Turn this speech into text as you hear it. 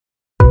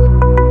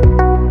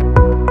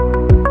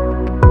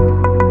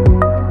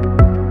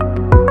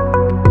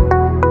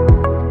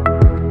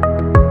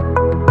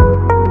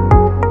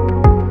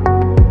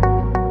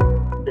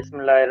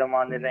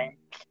मान लें।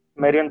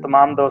 मेरी उन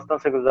तमाम दोस्तों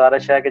से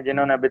गुजारिश है कि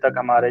जिन्होंने अभी तक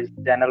हमारे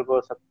चैनल को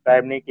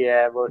सब्सक्राइब नहीं किया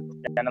है वो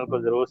चैनल को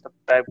ज़रूर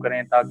सब्सक्राइब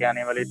करें ताकि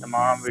आने वाली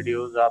तमाम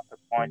वीडियोस आप तक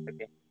पहुंच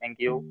सके। Thank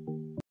you.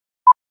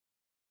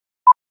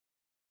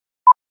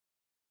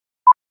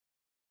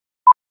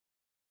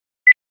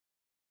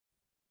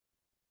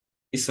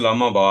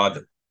 Islamabad.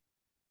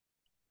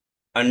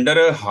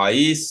 Under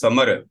high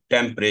summer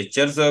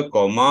temperatures,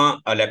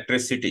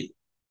 electricity,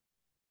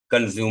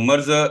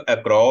 consumers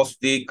across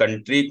the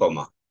country,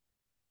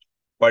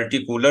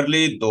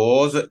 particularly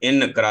those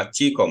in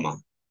Karachi,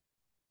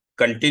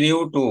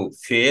 continue to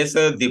face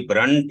the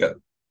brunt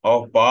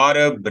of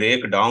power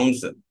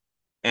breakdowns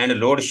and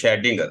load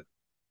shedding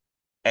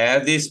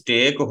as the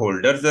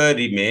stakeholders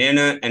remain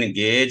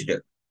engaged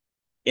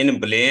in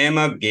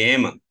blame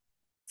game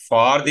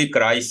for the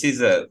crisis.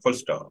 Full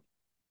stop.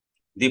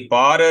 The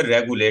power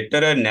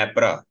regulator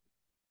NEPRA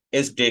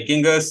is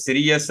taking a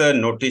serious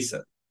notice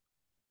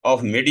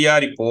of media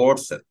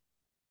reports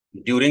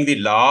during the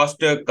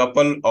last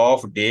couple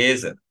of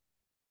days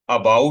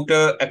about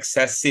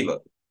excessive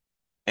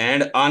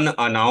and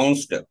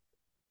unannounced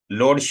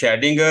load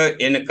shedding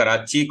in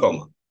Karachi,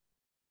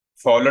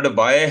 followed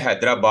by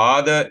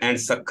Hyderabad and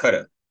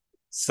Sakhar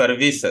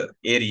service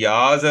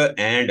areas,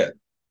 and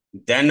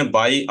then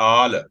by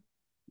all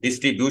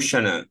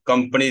distribution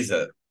companies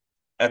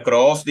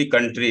across the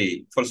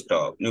country. Full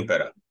stop. New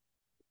para.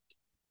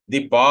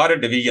 The power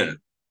division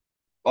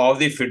of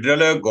the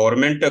federal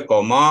government,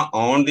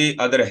 on the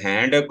other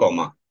hand,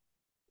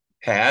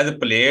 has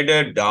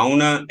played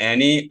down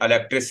any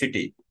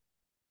electricity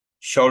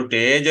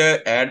shortage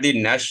at the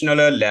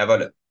national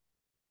level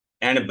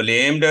and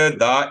blamed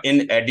the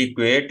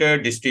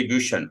inadequate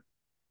distribution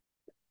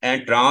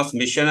and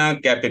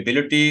transmission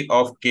capability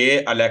of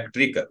K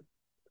Electric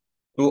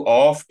to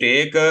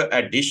offtake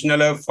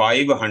additional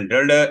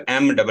 500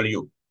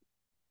 MW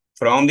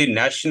from the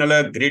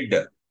national grid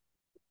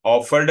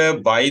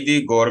offered by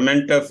the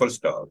government. Full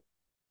stop.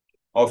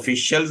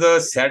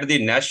 Officials said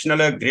the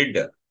national grid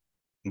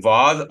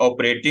was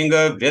operating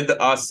with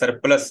a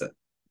surplus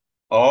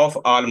of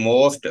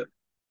almost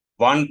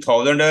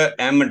 1000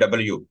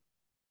 MW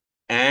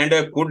and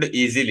could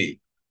easily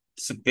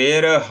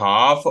spare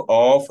half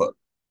of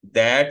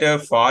that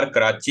for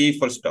Karachi.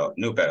 Full stop.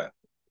 New para.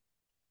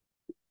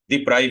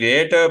 The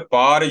private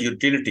power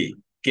utility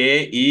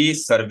KE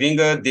serving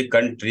the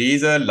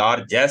country's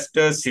largest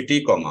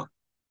city,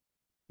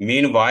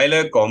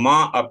 meanwhile,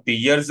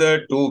 appears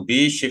to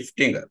be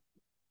shifting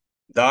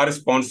the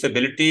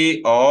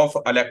responsibility of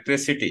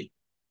electricity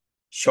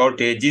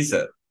shortages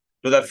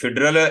to the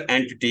federal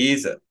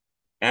entities,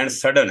 and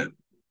sudden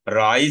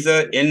rise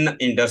in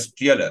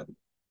industrial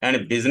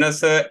and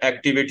business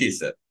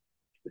activities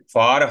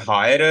for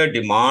higher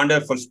demand.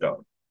 Full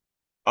stop.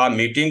 A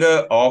meeting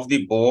of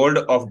the board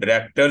of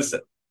directors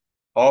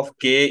of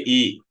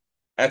KE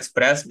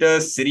expressed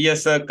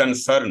serious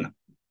concern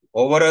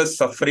over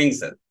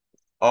sufferings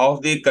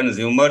of the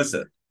consumers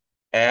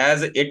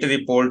as it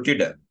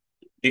reported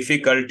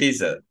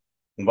difficulties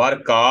were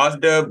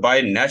caused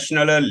by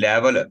national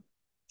level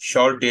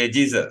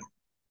shortages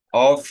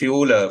of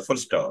fuel. Full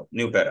stop.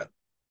 New para.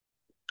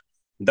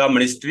 The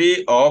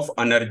Ministry of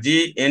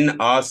Energy in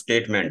a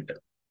statement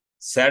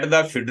said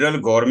the federal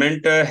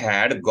government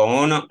had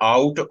gone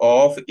out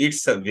of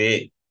its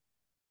way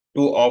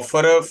to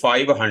offer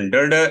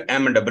 500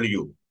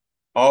 MW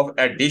of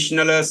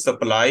additional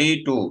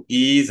supply to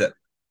ease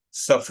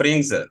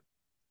sufferings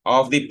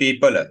of the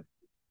people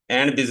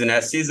and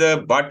businesses,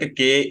 but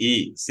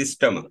KE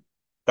system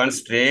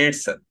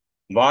constraints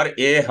were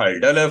a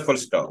hurdle. Full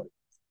stop.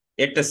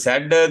 It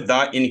said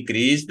the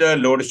increased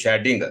load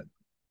shedding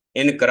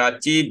in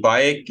Karachi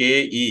by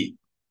KE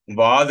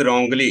was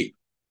wrongly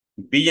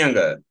being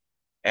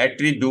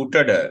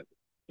attributed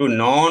to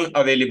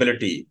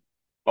non-availability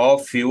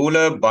of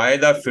fuel by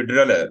the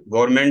federal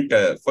government.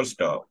 Full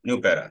stop. New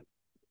para.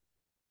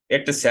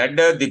 It said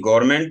the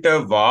government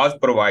was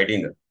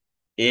providing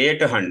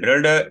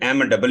 800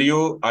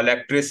 MW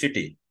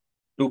electricity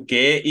to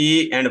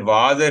KE and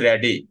was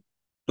ready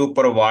to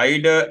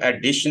provide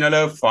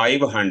additional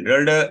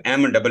 500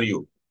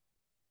 MW.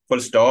 Full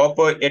stop.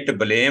 It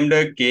blamed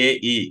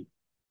KE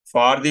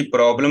for the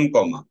problem,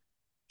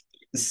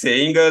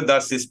 saying the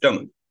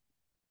system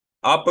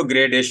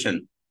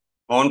upgradation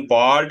on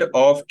part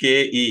of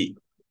KE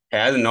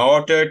has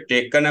not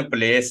taken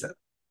place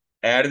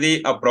at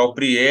the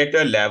appropriate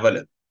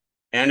level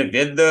and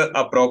with the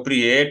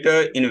appropriate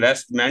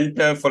investment.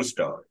 Full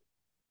stop.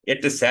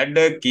 It said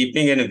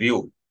keeping in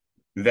view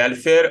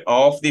welfare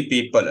of the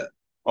people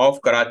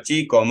of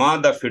Karachi,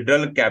 the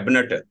federal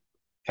cabinet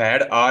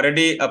had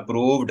already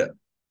approved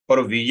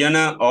provision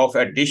of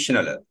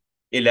additional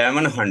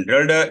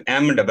 1100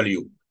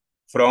 MW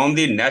from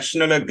the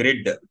national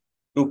grid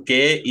to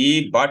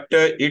KE, but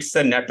its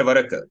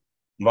network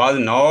was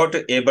not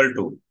able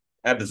to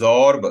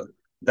absorb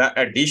the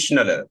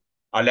additional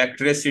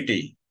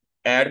electricity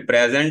at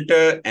present,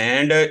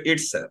 and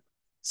its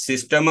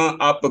system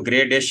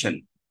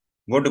upgradation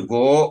would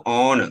go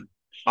on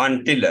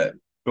until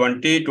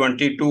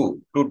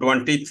 2022 to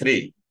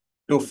 23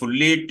 to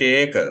fully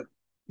take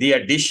the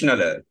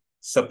additional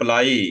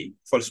supply,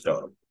 full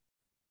stop.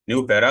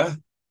 New para.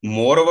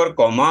 Moreover,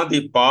 comma,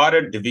 the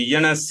power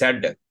division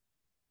said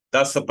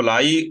the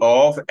supply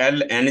of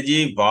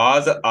LNG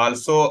was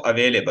also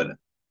available,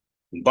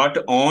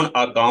 but on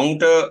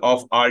account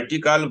of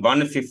Article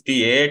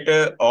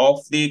 158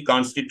 of the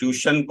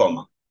Constitution,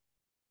 comma,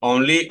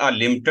 only a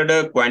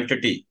limited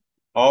quantity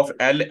of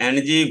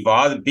LNG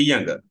was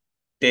being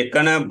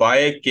taken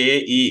by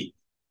KESSGC,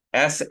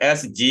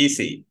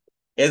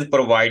 is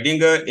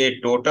providing a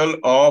total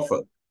of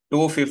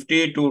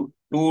 250 to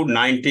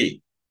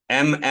 290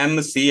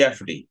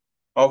 mmCFD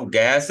of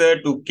gas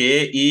to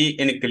KE,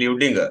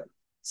 including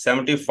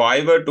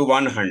 75 to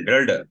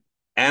 100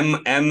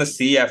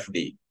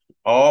 mmCFD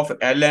of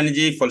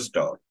LNG, full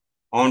stop.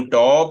 On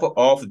top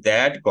of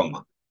that,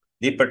 comma,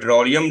 the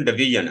Petroleum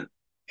Division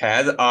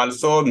has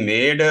also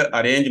made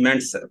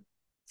arrangements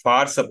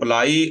for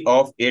supply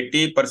of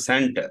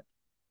 80%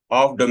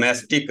 of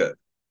domestic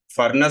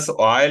furnace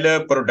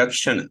oil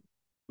production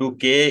to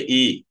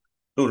KE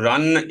to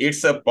run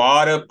its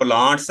power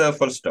plants,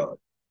 full stop.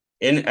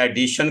 In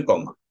addition,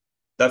 comma,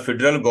 the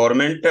federal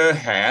government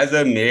has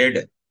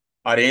made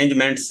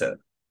arrangements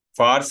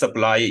for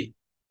supply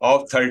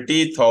of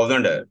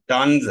 30,000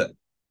 tons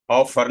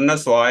of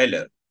furnace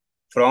oil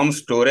from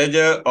storage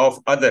of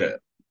other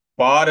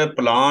power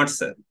plants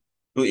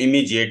to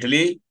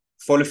immediately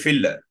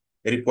fulfill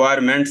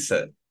requirements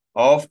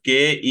of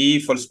KE,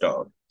 full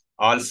stop.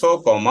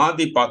 Also, comma,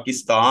 the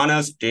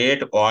Pakistan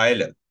State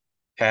Oil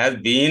has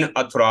been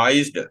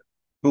authorized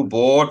to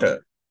vote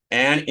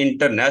an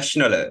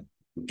international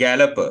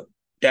Gallup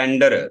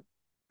tender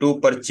to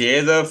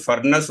purchase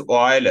furnace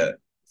oil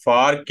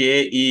for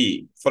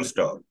KE, full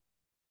stop.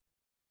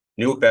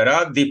 New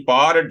para, the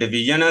power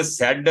division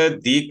said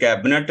the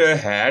cabinet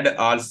had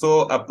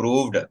also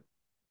approved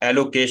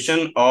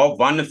allocation of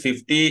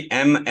 150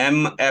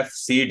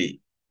 mmFCD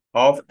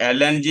of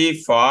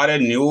LNG for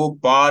new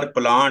power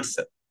plants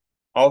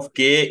of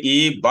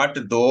KE, but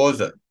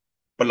those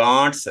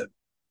plants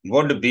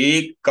would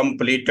be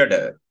completed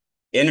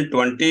in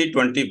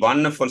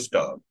 2021, full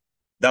stop.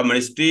 The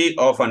Ministry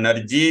of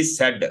Energy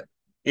said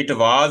it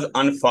was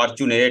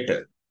unfortunate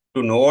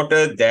to note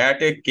that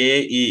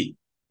KE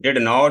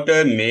did not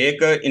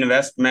make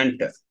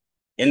investment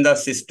in the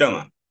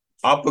system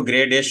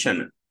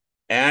upgradation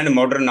and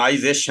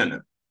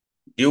modernization,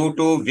 due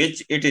to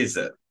which it is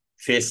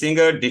facing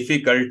a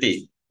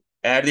difficulty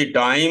at the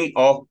time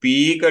of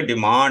peak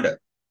demand,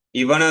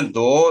 even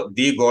though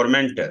the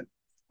government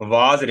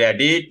was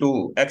ready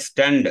to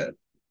extend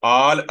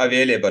all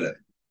available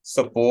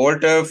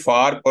support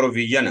for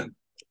provision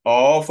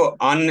of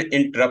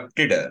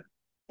uninterrupted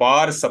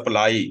power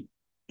supply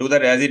to the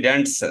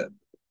residents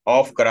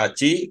of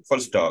Karachi, full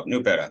stop.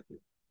 New para.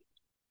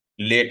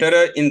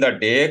 Later in the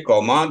day,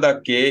 comma,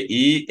 the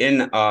KE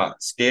in a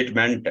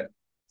statement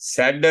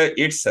said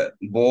its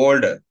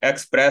board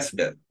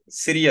expressed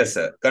serious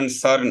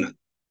concern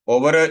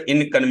over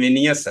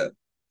inconvenience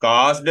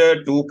caused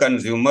to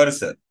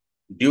consumers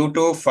due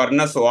to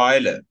furnace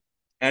oil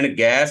and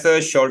gas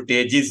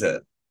shortages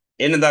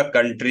in the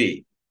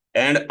country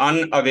and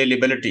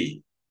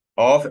unavailability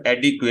of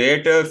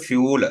adequate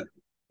fuel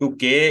to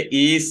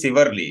KE,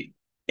 severely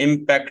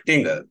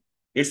impacting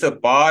its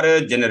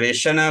power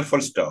generation,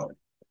 full stop.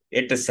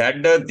 It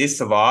said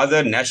this was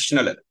a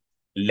national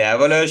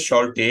level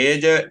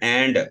shortage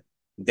and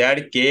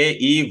that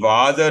KE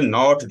was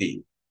not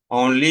the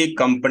only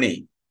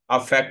company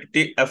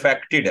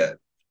affected,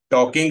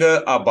 talking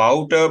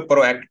about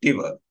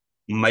proactive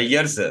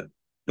measures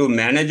to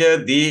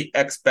manage the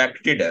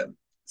expected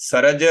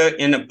surge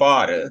in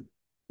power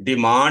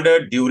demand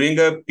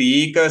during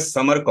peak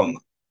summer,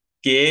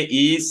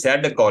 KE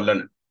said,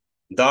 colon,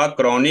 the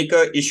chronic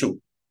issue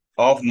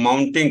of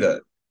mounting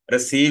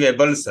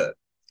receivables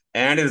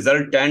and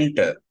resultant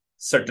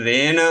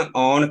strain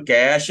on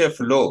cash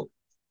flow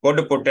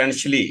could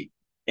potentially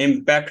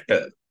impact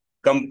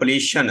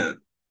completion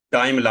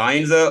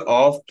timelines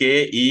of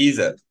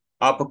KE's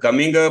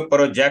upcoming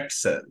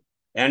projects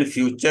and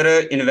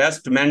future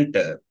investment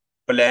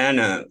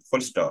plan,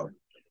 full stop.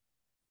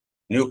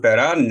 New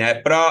para.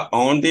 NEPRA,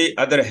 on the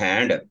other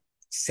hand,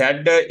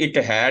 said it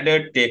had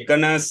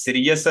taken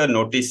serious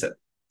notice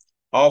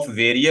of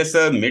various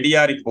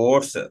media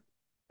reports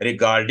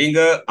regarding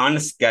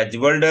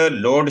unscheduled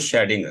load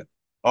shedding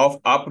of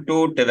up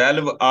to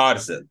 12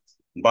 hours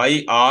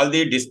by all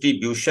the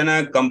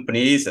distribution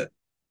companies,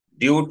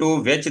 due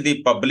to which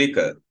the public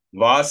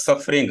was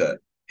suffering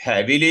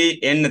heavily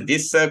in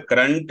this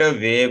current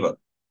wave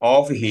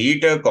of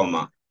heat,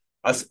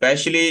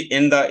 especially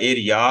in the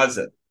areas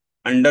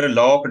under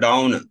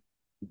lockdown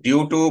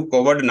due to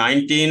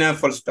COVID-19,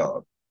 full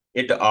stop.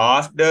 It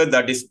asked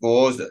the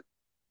disposed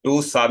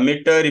to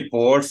submit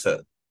reports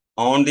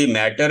on the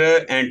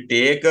matter and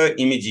take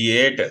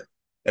immediate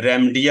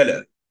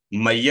remedial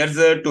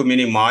measures to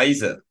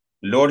minimize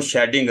load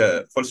shedding,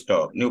 full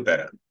stop. New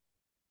para.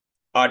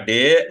 A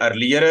day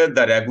earlier,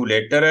 the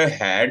regulator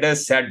had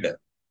said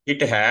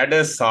it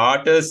had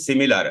sought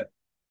similar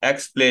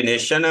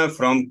explanation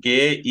from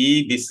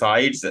KE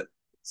besides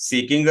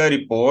seeking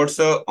reports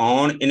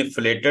on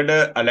inflated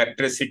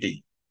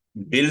electricity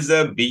bills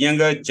being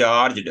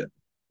charged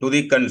to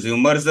the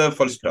consumers,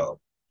 full stop.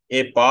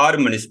 A power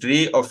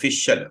ministry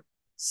official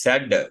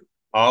said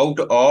out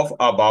of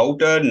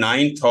about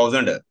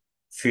 9,000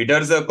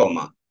 feeders,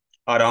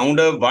 around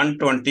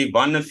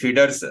 121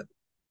 feeders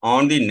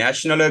on the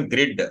national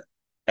grid,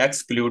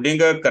 excluding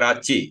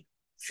Karachi,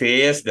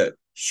 faced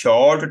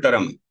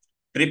short-term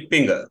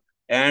tripping,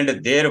 and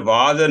there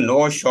was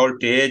no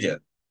shortage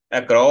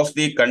across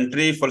the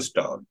country, full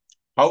stop.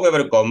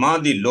 However,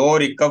 the low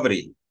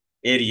recovery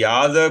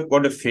areas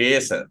could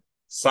face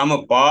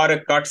some power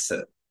cuts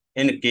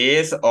in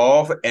case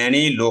of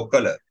any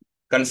local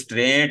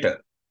constraint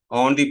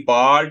on the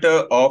part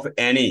of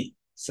any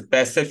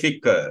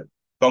specific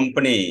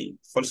company,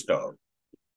 full stop.